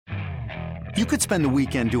You could spend the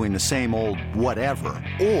weekend doing the same old whatever,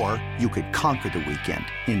 or you could conquer the weekend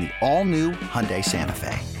in the all-new Hyundai Santa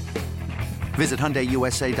Fe. Visit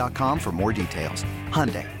HyundaiUSA.com for more details.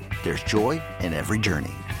 Hyundai, there's joy in every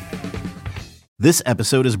journey. This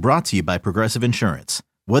episode is brought to you by Progressive Insurance.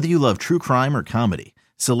 Whether you love true crime or comedy,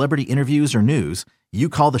 celebrity interviews or news, you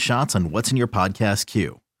call the shots on what's in your podcast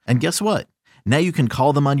queue. And guess what? Now you can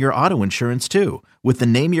call them on your auto insurance too with the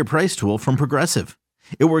Name Your Price tool from Progressive.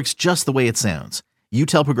 It works just the way it sounds. You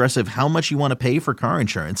tell Progressive how much you want to pay for car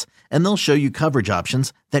insurance, and they'll show you coverage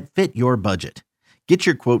options that fit your budget. Get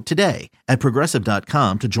your quote today at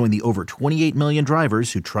Progressive.com to join the over 28 million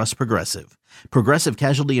drivers who trust Progressive. Progressive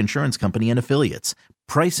Casualty Insurance Company and Affiliates.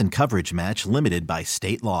 Price and coverage match limited by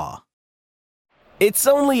state law. It's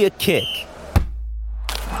only a kick,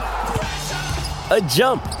 a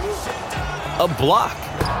jump, a block.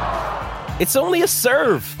 It's only a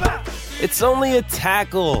serve. It's only a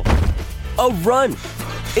tackle, a run.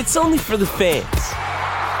 It's only for the fans.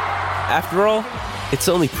 After all, it's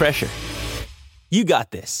only pressure. You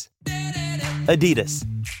got this. Adidas.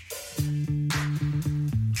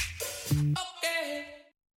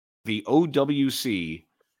 The OWC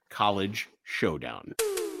College Showdown.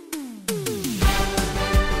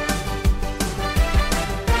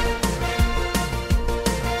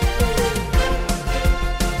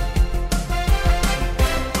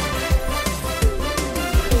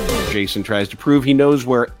 Jason tries to prove he knows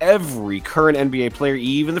where every current NBA player,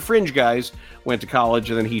 even the fringe guys, went to college,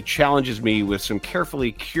 and then he challenges me with some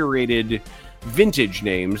carefully curated vintage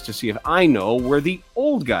names to see if I know where the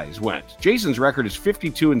old guys went. Jason's record is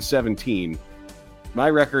 52-17. My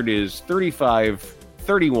record is 35,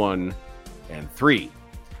 31, and 3.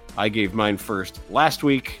 I gave mine first last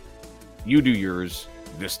week. You do yours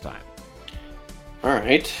this time. All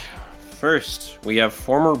right. First, we have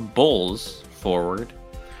former Bulls forward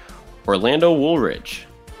Orlando Woolridge.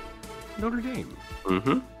 Notre Dame.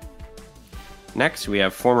 Mm-hmm. Next, we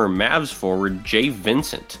have former Mavs forward Jay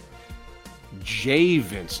Vincent. Jay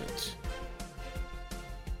Vincent.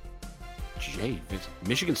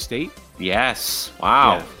 Michigan State? Yes.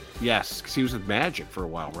 Wow. Yeah. Yes, because he was with Magic for a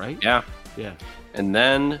while, right? Yeah. Yeah. And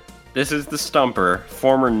then, this is the stumper,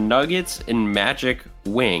 former Nuggets and Magic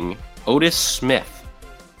wing Otis Smith.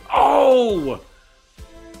 Oh!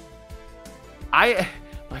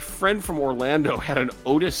 My friend from Orlando had an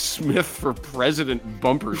Otis Smith for president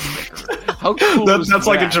bumper sticker. How cool is that? That's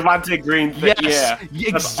like a Javonte Green thing. Yes,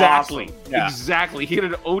 yeah, exactly. Awesome. Yeah. Exactly. He had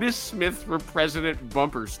an Otis Smith for president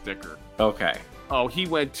bumper sticker. Okay. Oh, he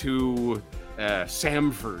went to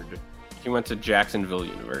Samford. He went to Jacksonville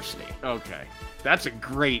University. Okay. That's a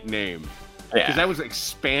great name. Yeah. Because that was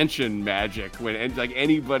expansion Magic when like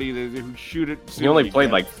anybody who shoot it. He only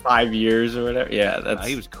played like 5 years or whatever. Yeah,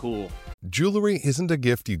 he was cool. Jewelry isn't a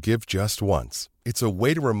gift you give just once. It's a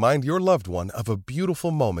way to remind your loved one of a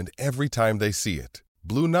beautiful moment every time they see it.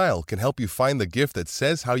 Blue Nile can help you find the gift that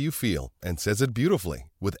says how you feel and says it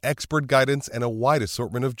beautifully with expert guidance and a wide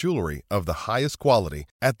assortment of jewelry of the highest quality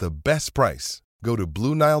at the best price. Go to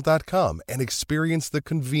BlueNile.com and experience the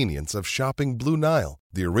convenience of shopping Blue Nile,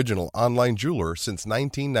 the original online jeweler since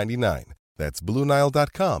 1999. That's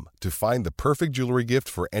BlueNile.com to find the perfect jewelry gift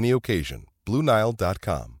for any occasion.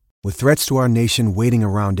 BlueNile.com. With threats to our nation waiting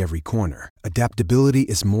around every corner, adaptability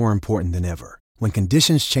is more important than ever. When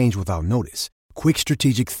conditions change without notice, quick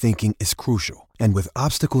strategic thinking is crucial. And with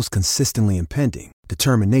obstacles consistently impending,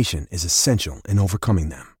 determination is essential in overcoming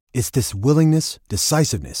them. It's this willingness,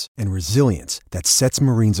 decisiveness, and resilience that sets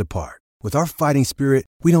Marines apart. With our fighting spirit,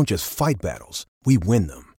 we don't just fight battles, we win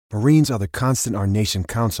them. Marines are the constant our nation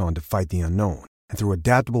counts on to fight the unknown. And through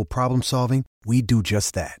adaptable problem solving, we do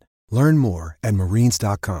just that. Learn more at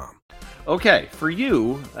Marines.com. Okay, for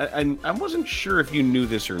you, and I wasn't sure if you knew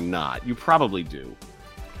this or not. You probably do.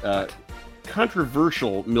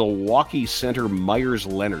 Controversial Milwaukee center Myers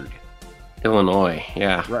Leonard. Illinois,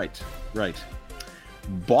 yeah. Right.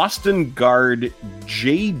 Boston guard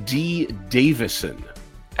J.D. Davison.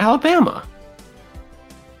 Alabama.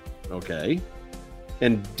 Okay.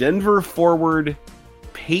 And Denver forward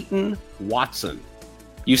Peyton Watson.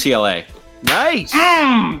 UCLA. Nice.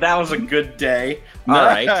 That was a good day. All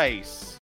right. Nice.